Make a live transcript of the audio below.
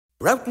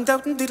Routin'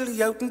 doutin' diddly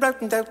outin'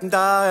 routin' doutin'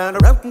 die and a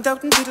routin'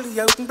 doutin' diddly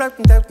outin'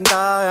 routin' doutin'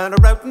 die and a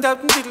routin'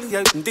 doutin' diddly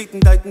outin' deetin'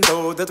 dightin'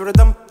 do that a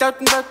dump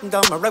doutin' doutin'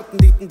 dum a routin'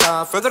 deetin'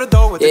 die further a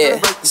do with yeah,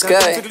 it's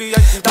good.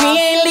 We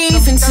ain't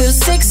leaving till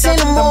 6 in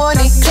the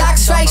morning. Clock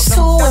strikes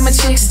 2 and my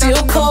chick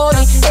still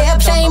calling.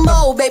 Airplane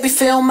mode, baby,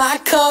 fill my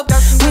cup.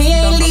 We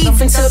ain't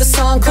leaving till the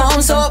sun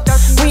comes up.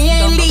 We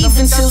ain't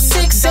leaving till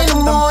 6 in the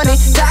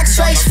morning. Clock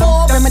strikes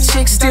 4 and my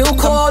chick still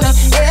calling.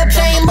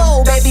 Airplane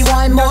mode, baby,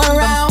 one more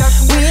round.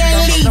 We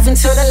ain't leaving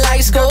till the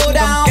lights go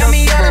down. Got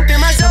me all up in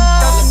my zone.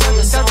 All up in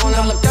my zone,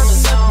 all up in my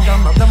zone.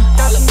 All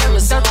up in my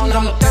zone,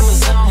 all up in my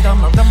zone.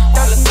 All up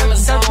in my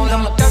zone,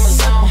 all up in my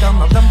zone.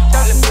 All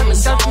up in my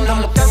zone,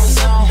 all up in my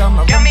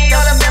zone. Got me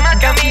all up in my,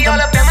 got me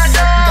all up in my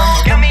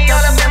zone. Got me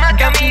all up in my,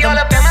 got me all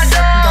up in my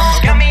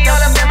zone. Got me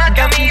all up in my,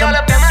 got me all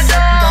up in my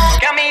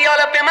zone. Got me all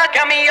up in my,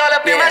 got me all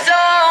up in my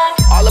zone.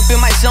 All up in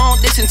my zone,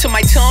 listen to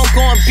my tone.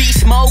 Going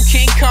beast mode,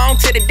 King Kong.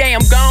 Till the day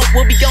I'm gone,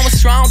 we'll be going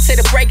strong till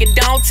the break of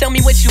dawn. Tell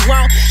me what you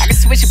want, I can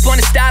switch up on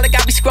the style. I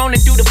got me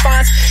scrolling through the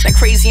fonts like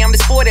crazy, I'm the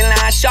sporting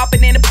line. Sharper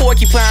than a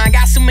porcupine.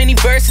 Got so many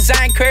verses,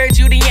 I encourage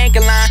you to yank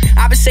a line.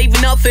 I've been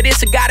saving up for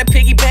this, I got a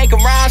piggy bank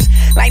of rhymes.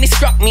 Lightning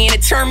struck me and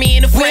it turned me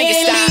into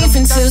Frankenstein. We ain't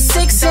leaving till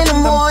 6 in the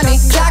morning.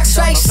 Clock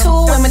strikes 2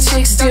 and my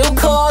chick still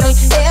calling.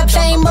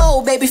 Airplane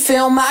mode, baby,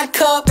 fill my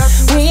cup.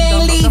 We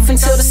ain't leaving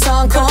till the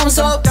sun comes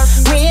up.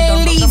 We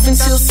ain't leaving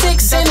till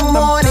 6 in the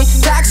morning.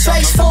 Clock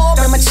strikes 4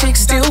 and my chick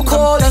still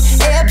calling.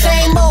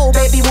 Airplane mode,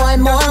 baby,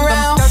 one more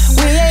round.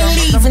 We ain't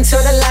leaving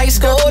till the lights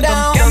go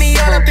down. Got me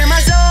all up in my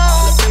zone.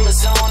 All up in my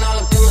zone, all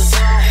up in my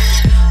zone.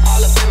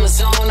 All up in my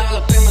zone, all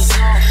up in my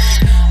zone.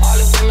 All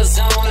up in my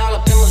zone, all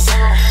up in my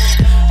zone.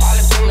 All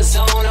up in my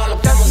zone, all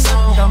up in my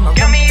zone.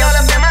 Got me all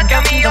up in my,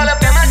 got me all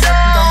up in my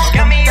zone.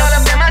 Got me all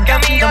up in my,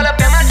 got me all up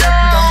in my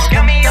zone.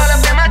 Got me all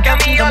up in my, got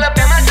me all up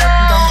in my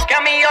zone.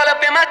 Got me all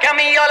up in my, got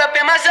me all up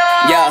in my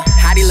zone. Yeah,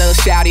 howdy little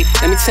shouty,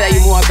 let me tell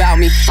you more about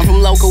me. I'm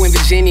from local in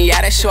Virginia,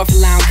 yeah, that's short for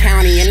Loudoun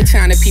County.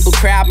 Anytime that people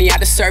crowd me, I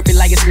just surf it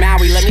like it's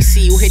Maui. Let me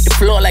see you hit the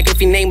floor like if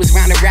your name was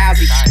Ronda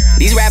Rousey.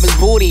 These rappers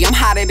booty, I'm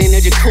hotter than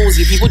a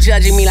jacuzzi. People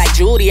judging me like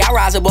Judy, I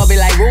rise above it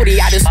like Rudy.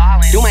 I just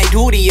do my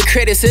duty, your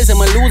criticism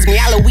eludes me.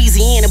 I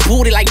Louisiana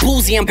booty like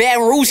Boozy, I'm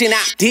Baton Rouge and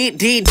I did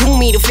do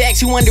me. The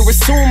fact you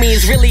underassume me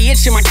is really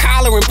itching my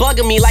collar and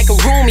bugging me like a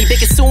roomie. They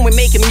assuming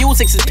making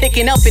music is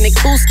picking up an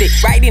acoustic.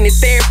 Writing is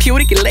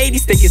therapeutic and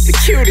ladies think it's the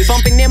cutest.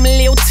 Bumping them a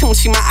little tune,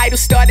 she my idol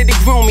started to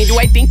groom me. Do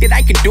I think that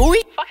I could do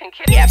it?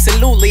 Yeah,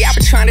 absolutely. I've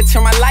been trying to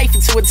turn my life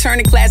into a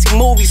turning classic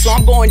movie, so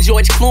I'm going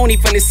George Clooney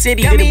from the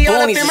city to the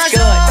boonies. It's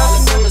good. All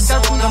up in my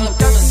zone, all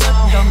up in my zone.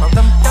 All up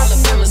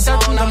in my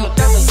zone, all up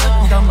in my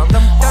zone. All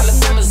up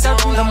in my zone,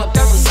 all up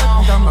in my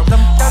zone. All up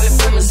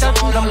in my zone,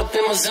 all up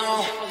in my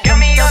zone. Got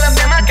me all up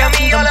in my, got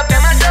me all up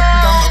in my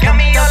zone. Got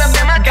me all up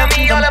in my, got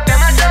me all up in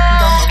my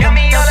zone. Got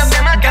me all up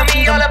in my, got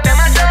me all up in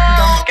my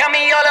zone. Got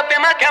me all up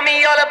in my, got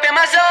me all up in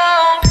my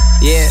zone.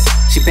 Yeah,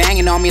 she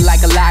banging on me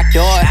like a locked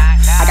door.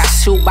 I got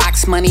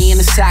shoebox money in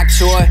the sock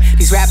drawer.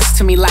 These rappers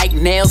to me like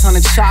nails on a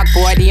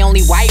chalkboard. The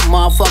only white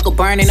motherfucker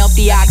burning up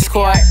the ox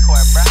court.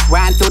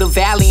 Riding through the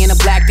valley in a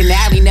black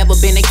Denali. Never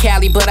been to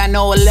Cali, but I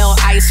know a little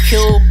Ice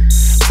Cube.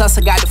 Plus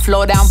I got the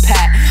flow down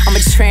pat. I'm a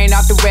train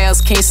off the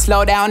rails, can't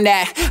slow down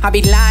that. I'd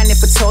be lying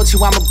if I told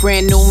you I'm a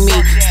brand new me.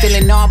 Still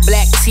in all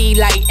black tea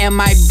like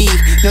MIB.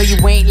 No, you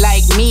ain't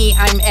like me,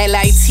 I'm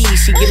LIT.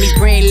 She give me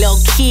brain low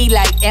key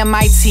like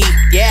MIT.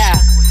 Yeah.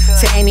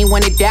 To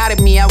anyone that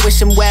doubted me, I wish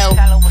them well.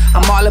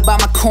 I'm all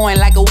about my coin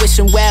like a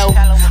wishing well.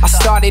 I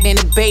started in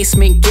the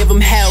basement, give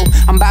them hell.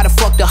 I'm about to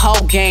fuck the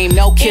whole game,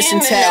 no kiss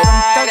and tell.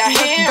 I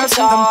hear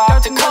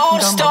talk, the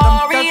coldest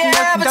story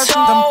ever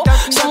told.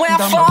 Somewhere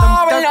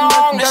far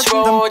along this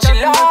road,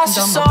 you lost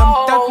your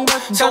soul.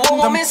 So a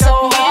woman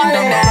so hard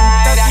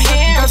tonight. I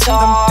hear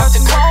talk.